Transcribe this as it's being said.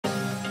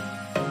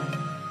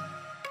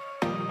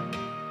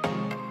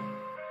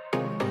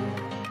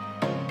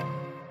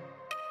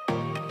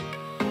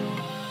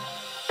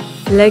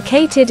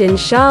Located in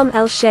Sharm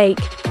El Sheikh,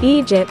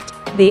 Egypt,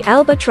 the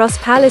Albatros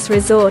Palace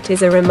Resort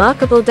is a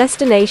remarkable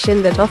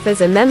destination that offers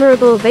a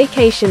memorable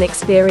vacation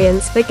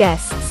experience for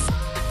guests.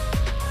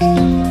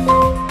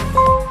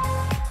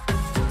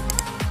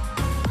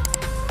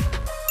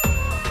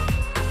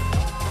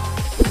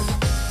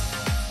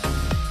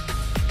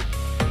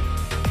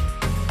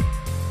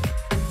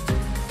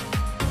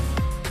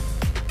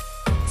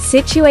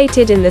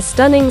 Situated in the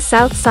stunning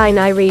South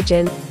Sinai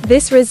region,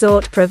 this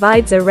resort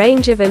provides a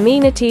range of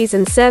amenities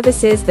and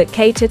services that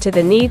cater to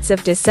the needs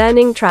of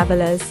discerning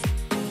travelers.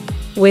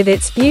 With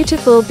its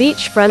beautiful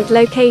beachfront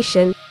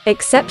location,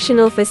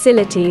 exceptional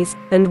facilities,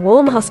 and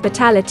warm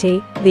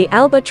hospitality, the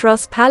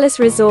Albatros Palace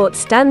Resort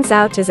stands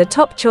out as a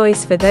top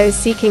choice for those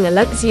seeking a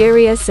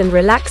luxurious and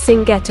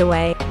relaxing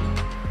getaway.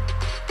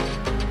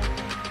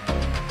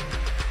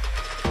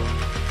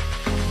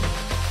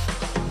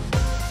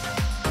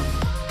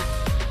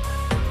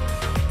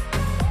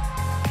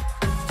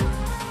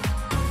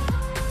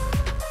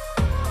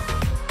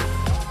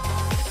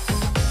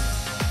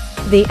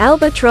 The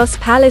Albatros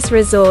Palace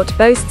Resort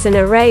boasts an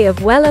array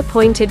of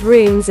well-appointed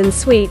rooms and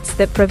suites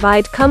that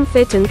provide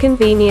comfort and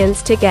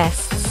convenience to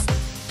guests.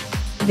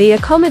 The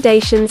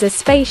accommodations are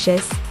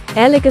spacious,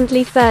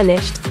 elegantly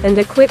furnished, and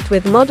equipped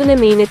with modern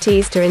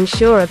amenities to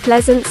ensure a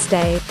pleasant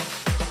stay.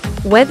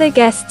 Whether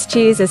guests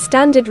choose a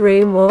standard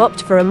room or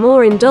opt for a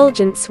more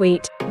indulgent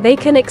suite, they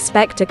can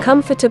expect a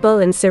comfortable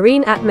and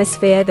serene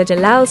atmosphere that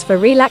allows for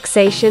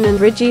relaxation and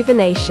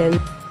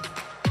rejuvenation.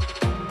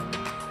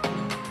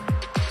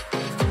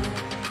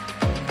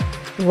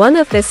 One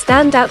of the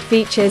standout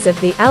features of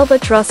the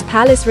Albatros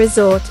Palace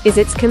Resort is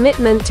its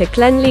commitment to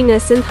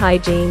cleanliness and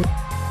hygiene.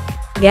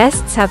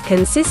 Guests have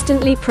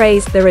consistently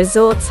praised the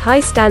resort's high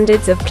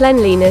standards of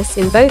cleanliness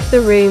in both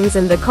the rooms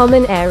and the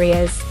common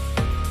areas.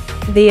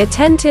 The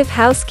attentive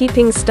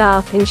housekeeping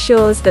staff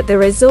ensures that the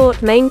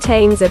resort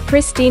maintains a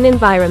pristine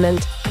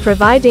environment,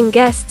 providing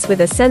guests with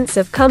a sense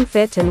of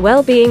comfort and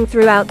well-being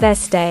throughout their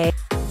stay.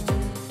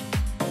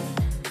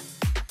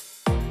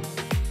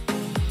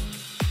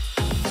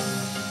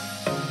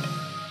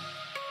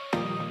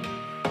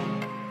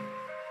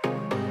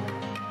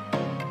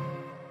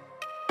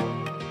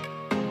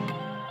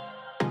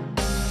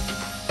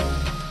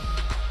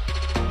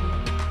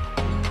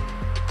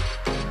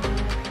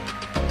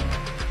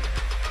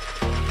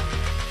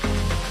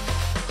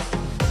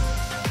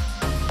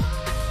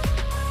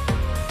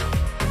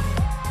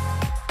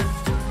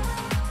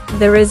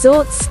 The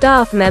resort's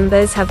staff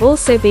members have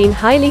also been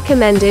highly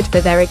commended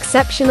for their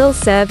exceptional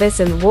service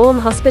and warm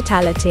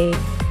hospitality.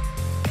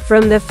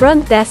 From the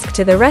front desk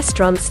to the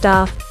restaurant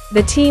staff,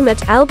 the team at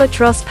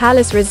Albatros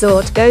Palace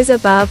Resort goes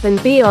above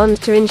and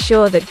beyond to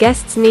ensure that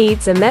guests'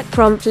 needs are met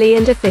promptly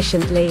and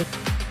efficiently.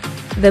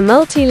 The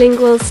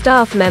multilingual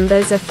staff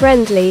members are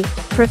friendly,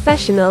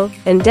 professional,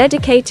 and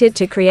dedicated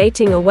to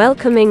creating a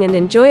welcoming and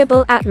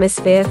enjoyable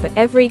atmosphere for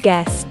every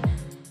guest.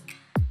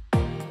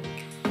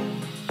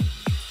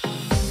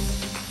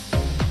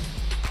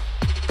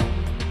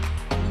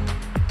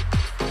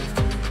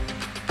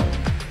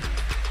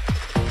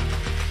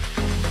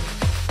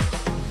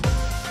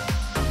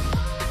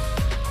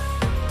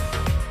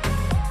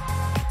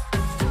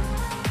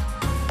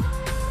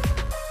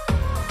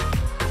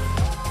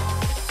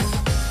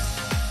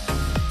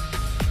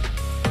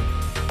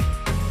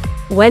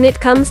 When it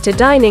comes to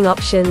dining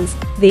options,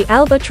 the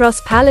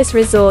Albatros Palace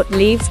Resort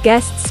leaves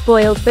guests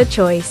spoiled for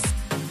choice.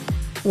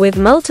 With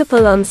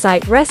multiple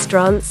on-site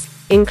restaurants,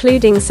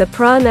 including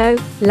Soprano,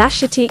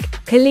 Lasciatique,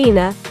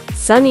 Kalina,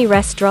 Sunny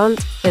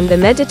Restaurant, and the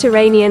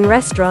Mediterranean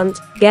Restaurant,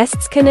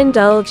 guests can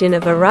indulge in a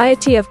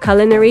variety of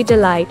culinary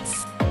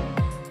delights.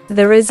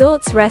 The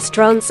resort's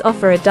restaurants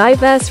offer a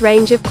diverse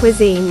range of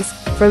cuisines,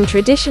 from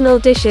traditional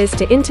dishes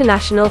to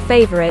international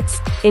favorites,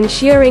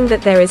 ensuring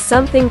that there is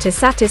something to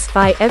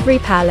satisfy every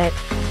palate.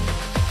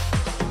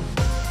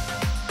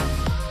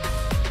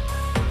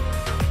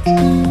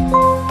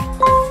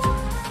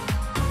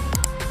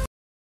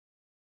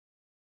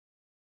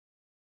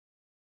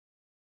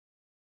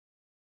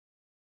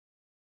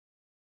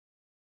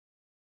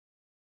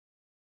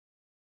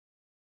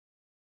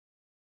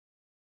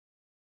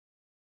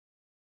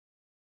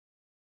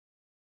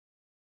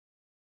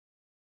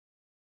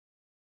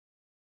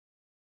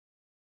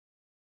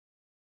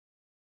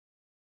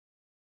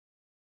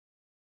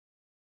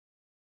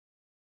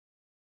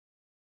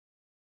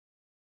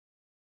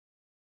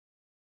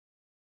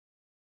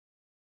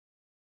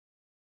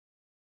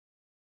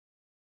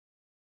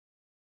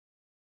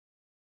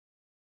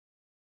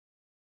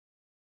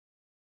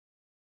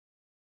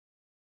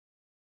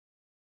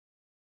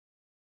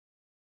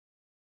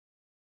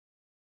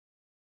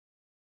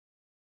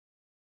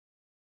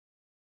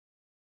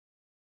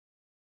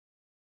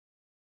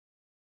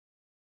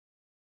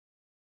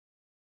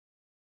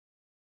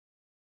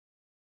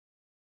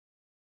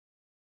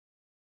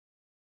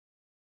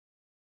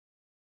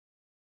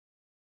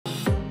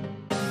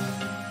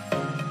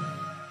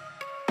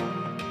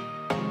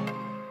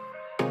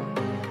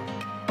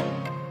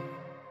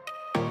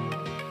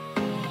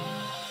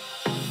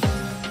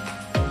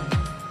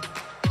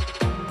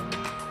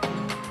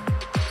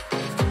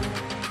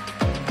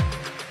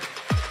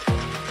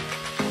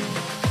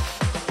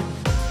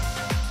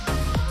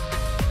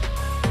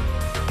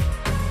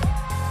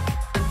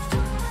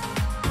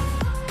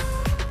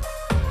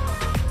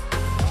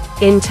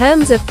 In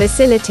terms of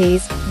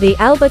facilities, the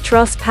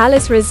Albatros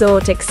Palace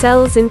Resort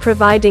excels in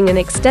providing an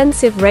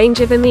extensive range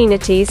of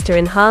amenities to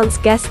enhance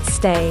guests'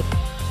 stay.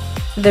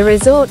 The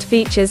resort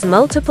features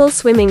multiple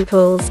swimming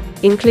pools,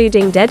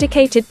 including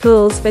dedicated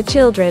pools for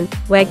children,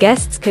 where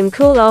guests can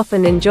cool off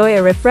and enjoy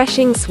a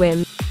refreshing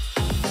swim.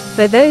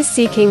 For those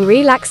seeking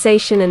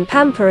relaxation and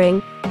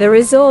pampering, the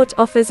resort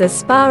offers a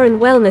spa and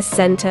wellness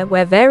center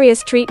where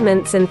various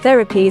treatments and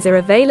therapies are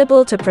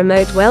available to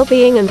promote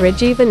well-being and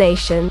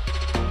rejuvenation.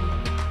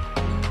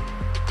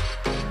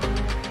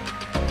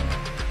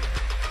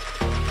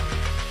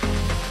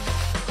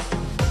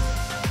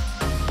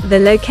 The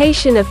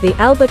location of the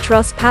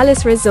Albatros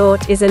Palace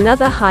Resort is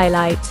another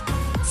highlight.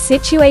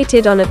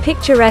 Situated on a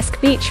picturesque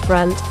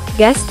beachfront,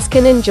 guests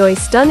can enjoy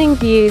stunning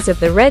views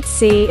of the Red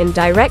Sea and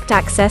direct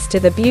access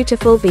to the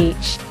beautiful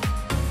beach.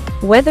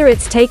 Whether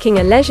it's taking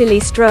a leisurely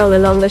stroll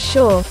along the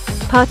shore,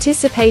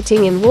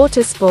 participating in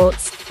water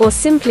sports, or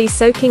simply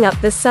soaking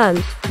up the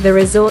sun, the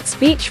resort's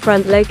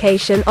beachfront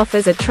location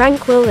offers a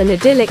tranquil and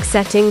idyllic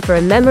setting for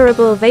a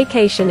memorable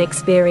vacation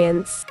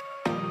experience.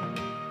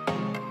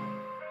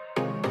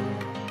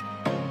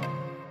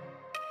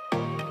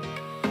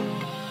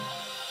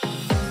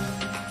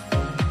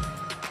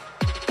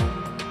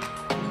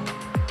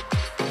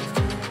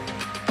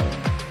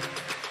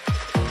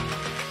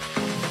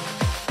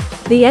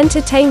 The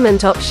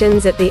entertainment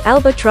options at the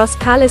Albatros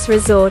Palace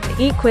Resort are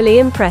equally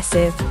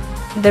impressive.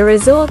 The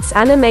resort's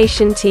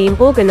animation team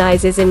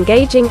organizes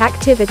engaging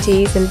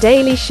activities and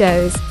daily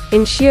shows,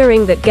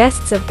 ensuring that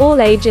guests of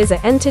all ages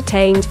are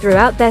entertained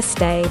throughout their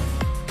stay.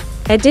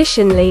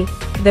 Additionally,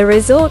 the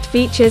resort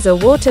features a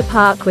water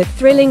park with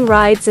thrilling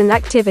rides and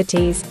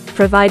activities,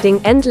 providing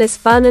endless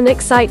fun and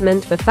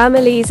excitement for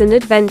families and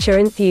adventure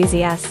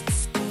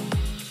enthusiasts.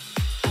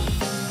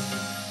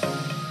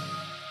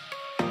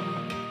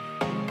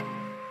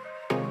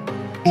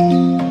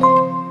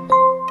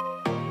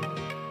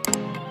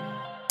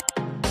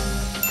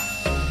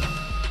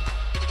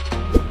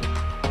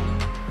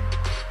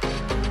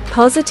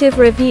 Positive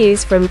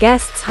reviews from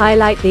guests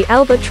highlight the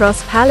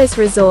Albatros Palace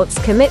Resort's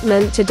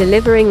commitment to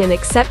delivering an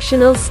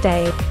exceptional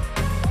stay.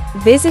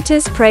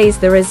 Visitors praise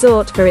the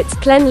resort for its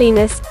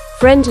cleanliness,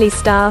 friendly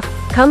staff,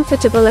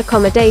 comfortable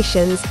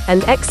accommodations,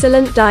 and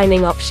excellent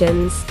dining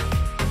options.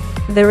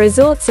 The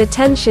resort's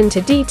attention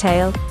to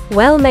detail,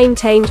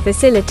 well-maintained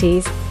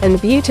facilities, and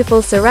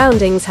beautiful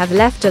surroundings have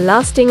left a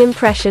lasting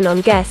impression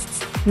on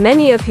guests,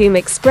 many of whom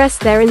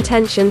expressed their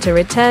intention to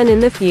return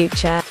in the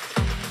future.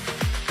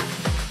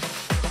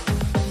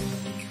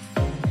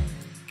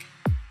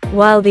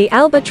 While the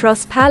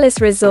Albatros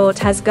Palace Resort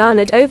has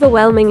garnered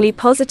overwhelmingly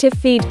positive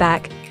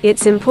feedback,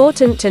 it's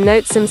important to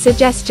note some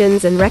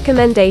suggestions and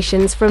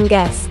recommendations from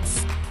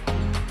guests.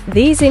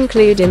 These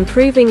include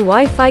improving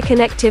Wi-Fi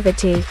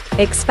connectivity,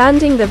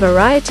 expanding the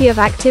variety of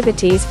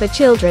activities for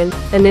children,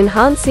 and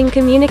enhancing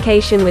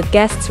communication with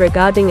guests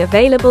regarding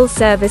available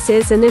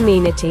services and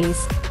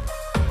amenities.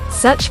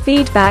 Such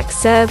feedback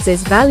serves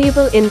as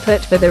valuable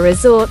input for the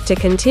resort to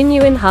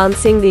continue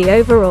enhancing the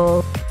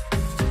overall.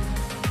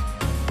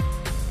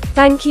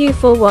 Thank you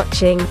for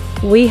watching.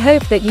 We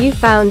hope that you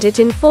found it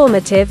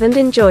informative and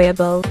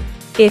enjoyable.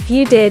 If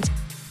you did,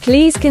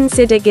 please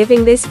consider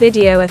giving this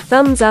video a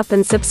thumbs up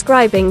and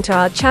subscribing to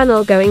our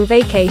channel Going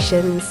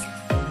Vacations.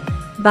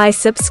 By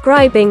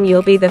subscribing,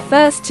 you'll be the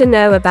first to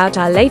know about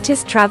our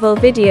latest travel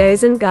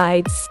videos and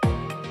guides.